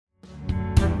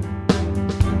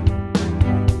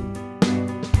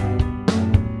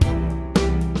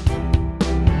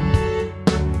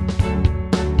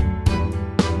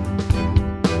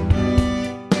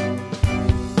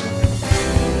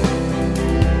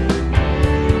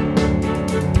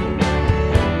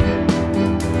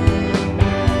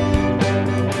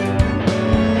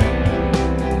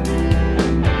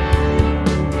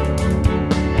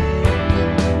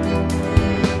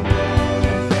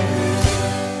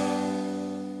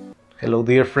Hello,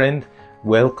 dear friend.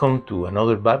 Welcome to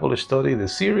another Bible study, the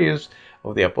series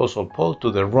of the Apostle Paul to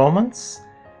the Romans.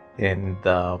 And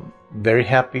very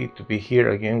happy to be here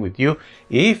again with you.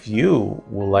 If you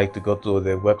would like to go to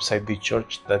the website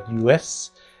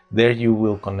thechurch.us, there you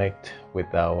will connect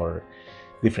with our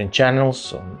different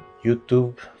channels on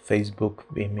YouTube, Facebook,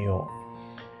 Vimeo,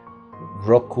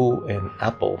 Roku, and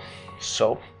Apple.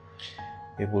 So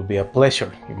it will be a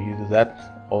pleasure if you do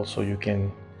that. Also, you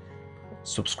can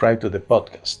subscribe to the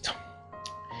podcast.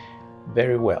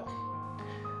 Very well.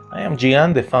 I am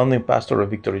Gian, the founding pastor of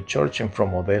Victory Church, and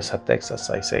from Odessa, Texas,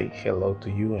 I say hello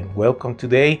to you and welcome.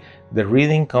 Today, the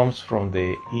reading comes from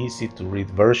the easy to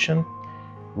read version,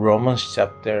 Romans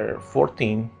chapter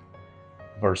 14,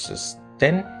 verses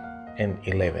 10 and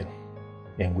 11.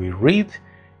 And we read,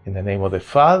 in the name of the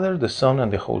Father, the Son,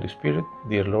 and the Holy Spirit.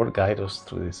 Dear Lord, guide us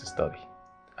through this study.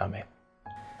 Amen.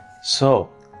 So,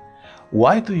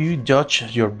 why do you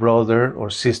judge your brother or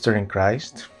sister in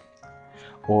Christ?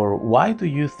 Or why do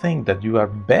you think that you are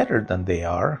better than they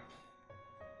are?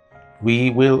 We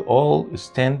will all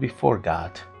stand before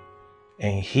God,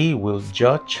 and He will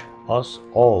judge us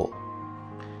all.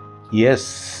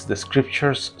 Yes, the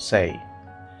scriptures say,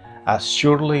 "As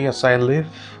surely as I live,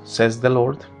 says the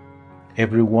Lord,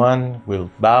 everyone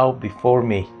will bow before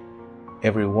me.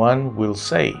 Everyone will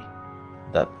say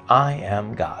that I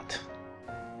am God."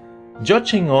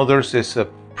 Judging others is a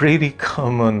pretty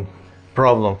common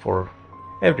problem for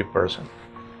every person.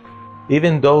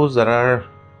 Even those that are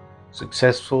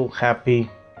successful, happy,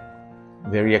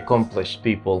 very accomplished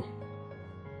people,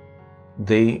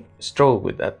 they struggle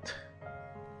with that.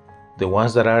 The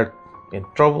ones that are in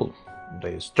trouble,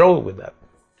 they struggle with that.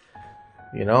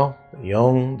 You know, the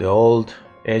young, the old,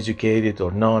 educated or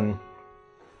none,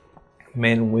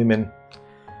 men, women,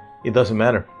 it doesn't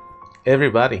matter.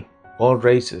 Everybody, all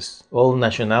races, all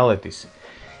nationalities,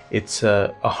 it's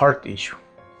a heart issue,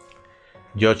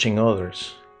 judging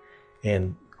others.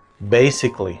 And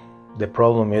basically, the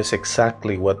problem is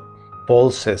exactly what Paul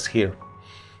says here.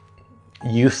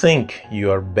 You think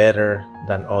you are better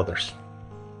than others.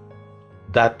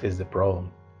 That is the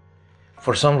problem.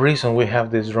 For some reason, we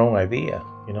have this wrong idea,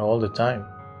 all the time.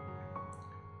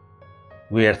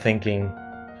 We are thinking,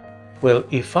 well,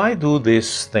 if I do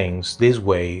these things this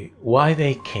way, why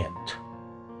they can't?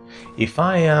 If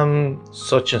I am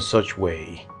such and such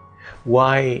way,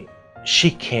 why she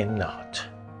cannot?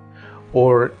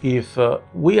 Or if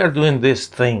we are doing these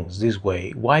things this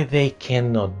way, why they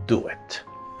cannot do it?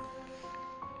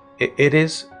 It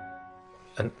is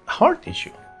a heart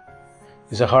issue.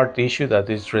 It's a heart issue that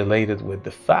is related with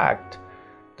the fact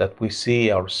that we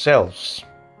see ourselves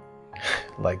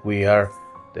like we are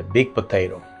the big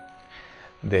potato,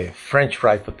 the French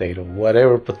fried potato,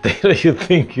 whatever potato you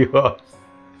think you are.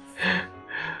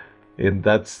 And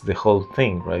that's the whole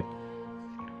thing, right?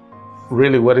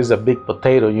 Really, what is a big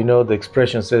potato? The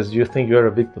expression says, you think you're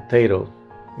a big potato.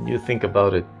 When you think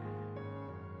about it,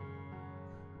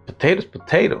 potato's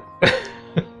potato.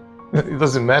 It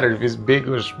doesn't matter if it's big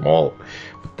or small.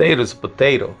 Potato's a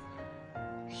potato.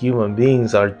 Human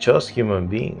beings are just human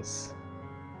beings.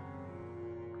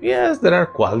 Yes, there are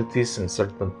qualities in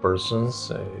certain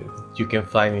persons. You can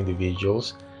find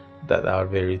individuals that are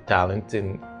very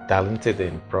talented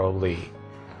and probably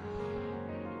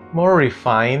more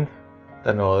refined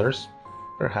than others.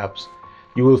 Perhaps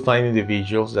you will find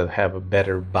individuals that have a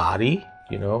better body,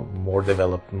 more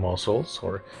developed muscles,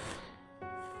 or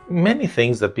many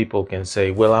things that people can say,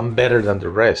 well, I'm better than the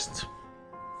rest.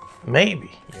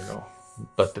 Maybe,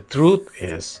 but the truth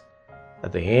is,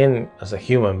 at the end, as a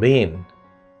human being,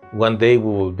 one day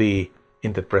we will be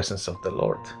in the presence of the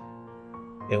Lord,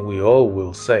 and we all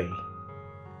will say,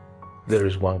 there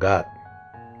is one God,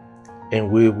 and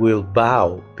we will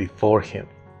bow before Him.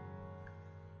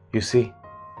 You see?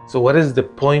 So what is the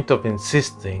point of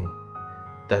insisting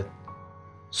that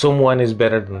someone is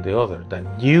better than the other,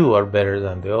 that you are better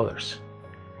than the others?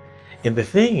 And the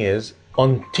thing is,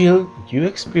 until you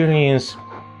experience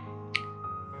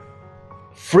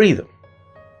freedom,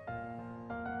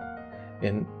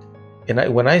 and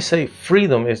when I say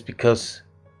freedom, is because,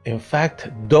 in fact,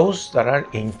 those that are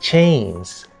in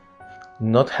chains,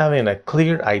 not having a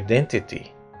clear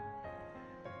identity,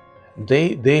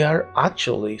 they are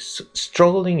actually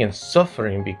struggling and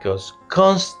suffering because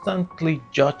constantly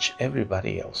judge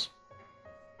everybody else.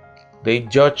 They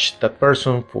judge that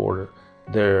person for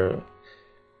their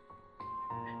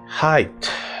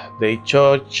height. They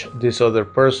judge this other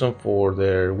person for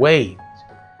their weight.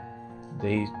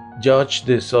 They judge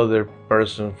this other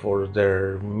person for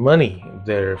their money,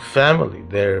 their family,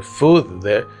 their food.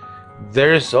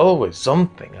 There's always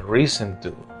something, a reason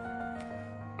to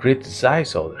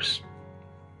criticize others.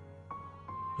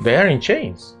 They are in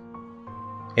chains.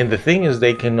 And the thing is,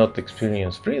 they cannot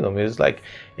experience freedom. It's like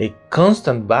a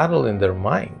constant battle in their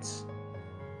minds.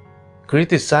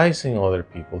 Criticizing other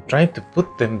people, trying to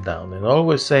put them down, and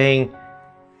always saying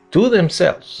to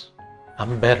themselves,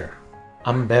 I'm better,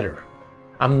 I'm better,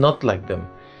 I'm not like them.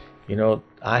 You know,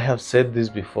 I have said this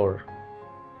before.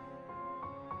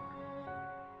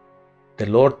 The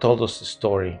Lord told us the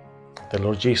story, the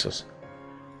Lord Jesus.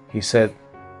 He said,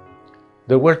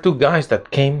 there were two guys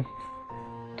that came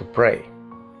to pray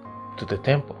to the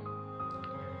temple.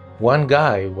 One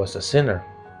guy was a sinner,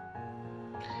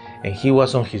 and he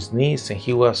was on his knees and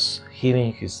he was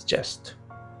hitting his chest,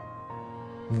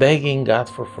 begging God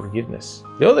for forgiveness.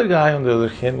 The other guy, on the other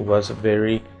hand, was a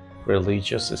very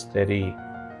religious, steady,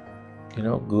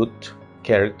 good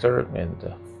character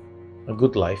and a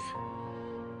good life.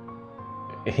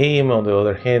 Him, on the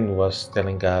other hand, was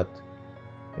telling God,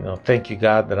 thank you,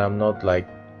 God, that I'm not like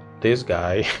this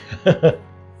guy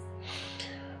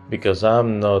because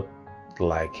I'm not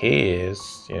like he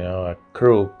is, a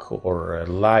crook or a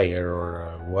liar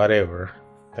or whatever.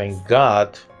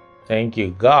 Thank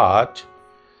you, God,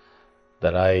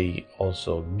 that I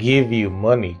also give you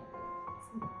money.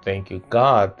 Thank you,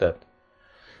 God, that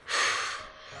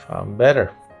I'm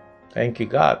better. Thank you,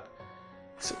 God.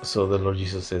 So the Lord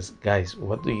Jesus says, guys,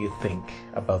 what do you think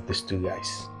about these two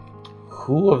guys?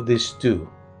 Who of these two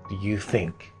do you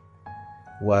think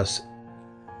was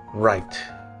right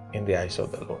in the eyes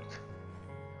of the Lord?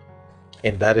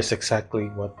 And that is exactly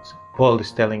what Paul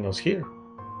is telling us here.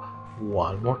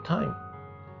 One more time.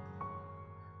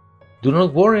 Do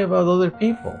not worry about other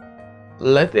people.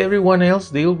 Let everyone else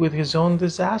deal with his own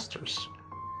disasters.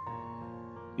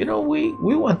 We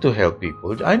want to help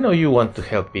people. I know you want to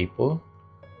help people.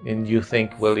 And you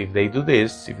think, well, if they do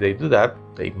this, if they do that,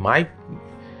 they might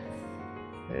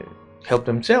help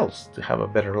themselves to have a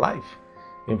better life.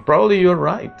 And probably you're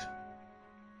right.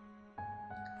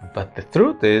 But the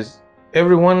truth is,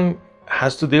 everyone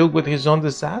has to deal with his own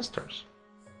disasters.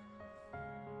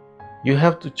 You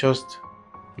have to just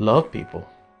love people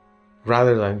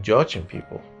rather than judging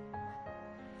people.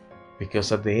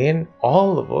 Because at the end,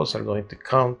 all of us are going to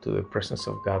come to the presence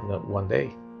of God one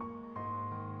day.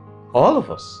 All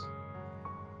of us.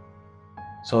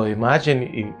 So imagine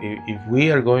if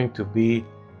we are going to be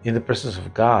in the presence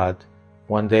of God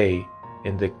one day,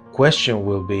 and the question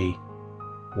will be,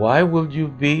 why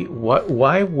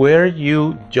were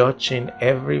you judging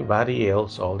everybody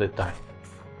else all the time?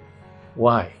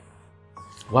 Why?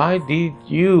 Why did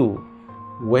you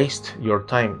waste your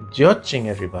time judging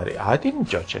everybody? I didn't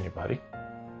judge anybody.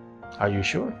 Are you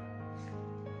sure?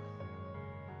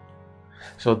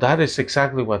 So that is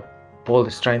exactly what Paul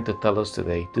is trying to tell us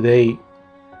today. Today,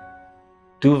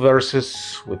 two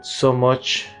verses with so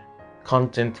much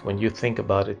content when you think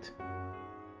about it.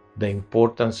 The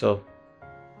importance of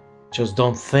just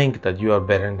don't think that you are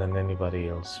better than anybody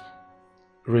else.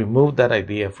 Remove that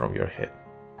idea from your head.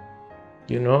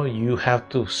 You have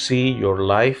to see your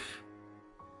life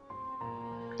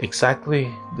exactly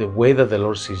the way that the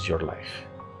Lord sees your life.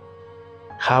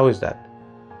 How is that?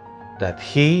 That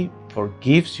He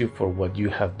forgives you for what you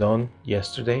have done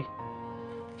yesterday.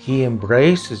 He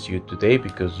embraces you today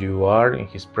because you are in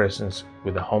His presence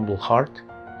with a humble heart.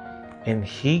 And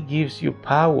He gives you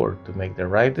power to make the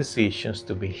right decisions,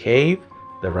 to behave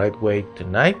the right way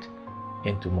tonight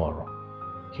and tomorrow.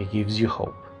 He gives you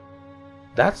hope.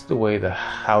 That's the way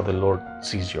how the Lord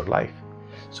sees your life.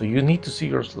 So you need to see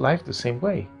your life the same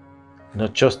way.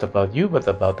 Not just about you, but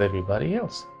about everybody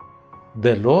else.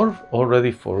 The Lord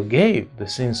already forgave the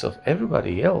sins of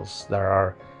everybody else that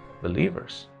are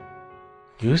believers.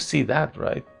 You see that,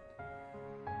 right?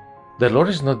 The Lord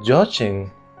is not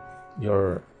judging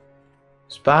your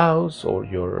spouse or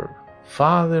your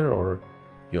father or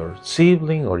your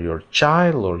sibling or your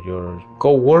child or your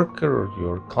co-worker or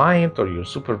your client or your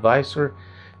supervisor.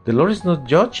 The Lord is not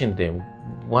judging them.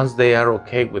 Once they are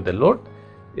okay with the Lord,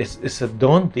 it's a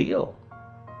done deal.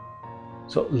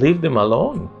 So leave them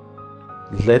alone.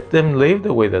 Let them live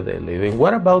the way that they live. And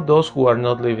what about those who are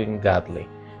not living godly?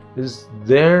 It's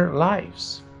their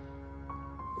lives.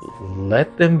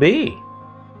 Let them be.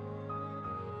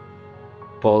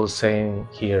 Paul is saying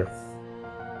here,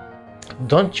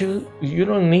 you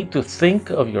don't need to think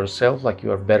of yourself like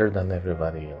you are better than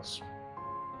everybody else.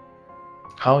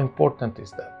 How important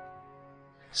is that?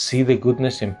 See the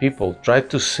goodness in people. Try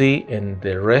to see in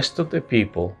the rest of the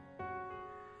people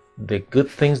the good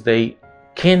things they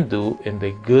can do and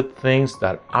the good things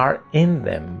that are in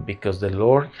them, because the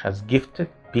Lord has gifted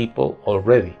people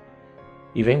already,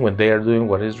 even when they are doing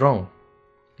what is wrong.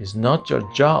 It's not your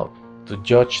job to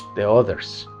judge the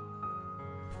others.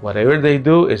 Whatever they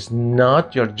do is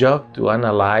not your job to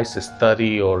analyze,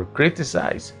 study, or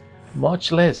criticize,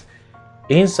 much less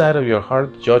inside of your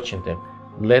heart judging them.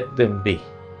 Let them be.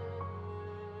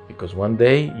 Because one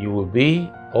day you will be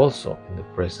also in the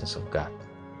presence of God,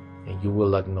 and you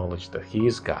will acknowledge that He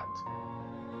is God.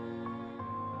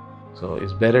 So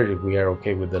it's better if we are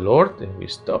okay with the Lord and we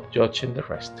stop judging the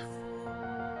rest.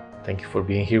 Thank you for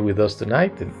being here with us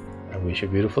tonight, and I wish you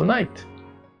a beautiful night.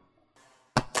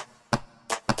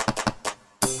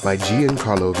 By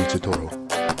Giancarlo Vitatoro.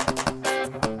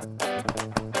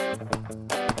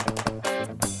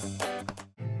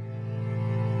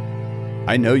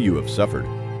 I know you have suffered,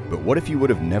 but what if you would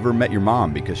have never met your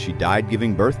mom because she died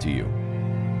giving birth to you?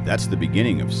 That's the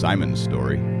beginning of Simon's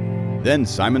story. Then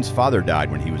Simon's father died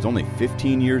when he was only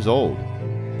 15 years old.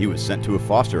 He was sent to a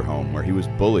foster home where he was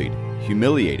bullied,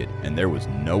 humiliated, and there was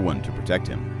no one to protect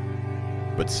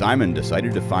him. But Simon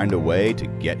decided to find a way to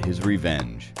get his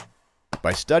revenge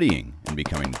by studying and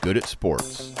becoming good at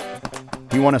sports.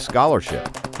 He won a scholarship,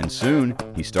 and soon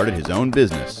he started his own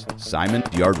business,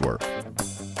 Simon's Yardwork.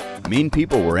 Mean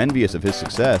people were envious of his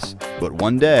success, but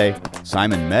one day,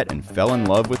 Simon met and fell in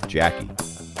love with Jackie.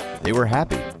 They were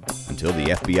happy until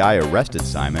the FBI arrested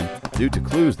Simon due to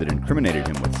clues that incriminated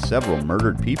him with several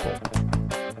murdered people.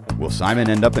 Will Simon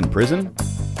end up in prison?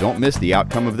 Don't miss the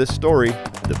outcome of this story,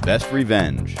 The Best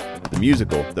Revenge, the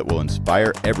musical that will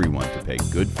inspire everyone to pay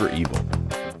good for evil.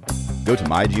 Go to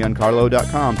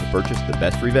mygiancarlo.com to purchase The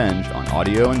Best Revenge on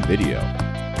audio and video.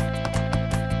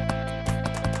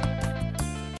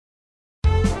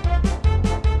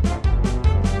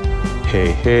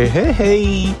 Hey, hey, hey,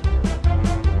 hey.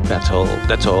 That's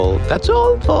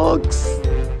all, folks.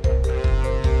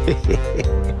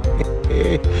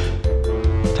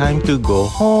 Time to go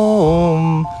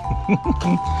home.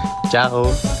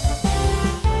 Ciao.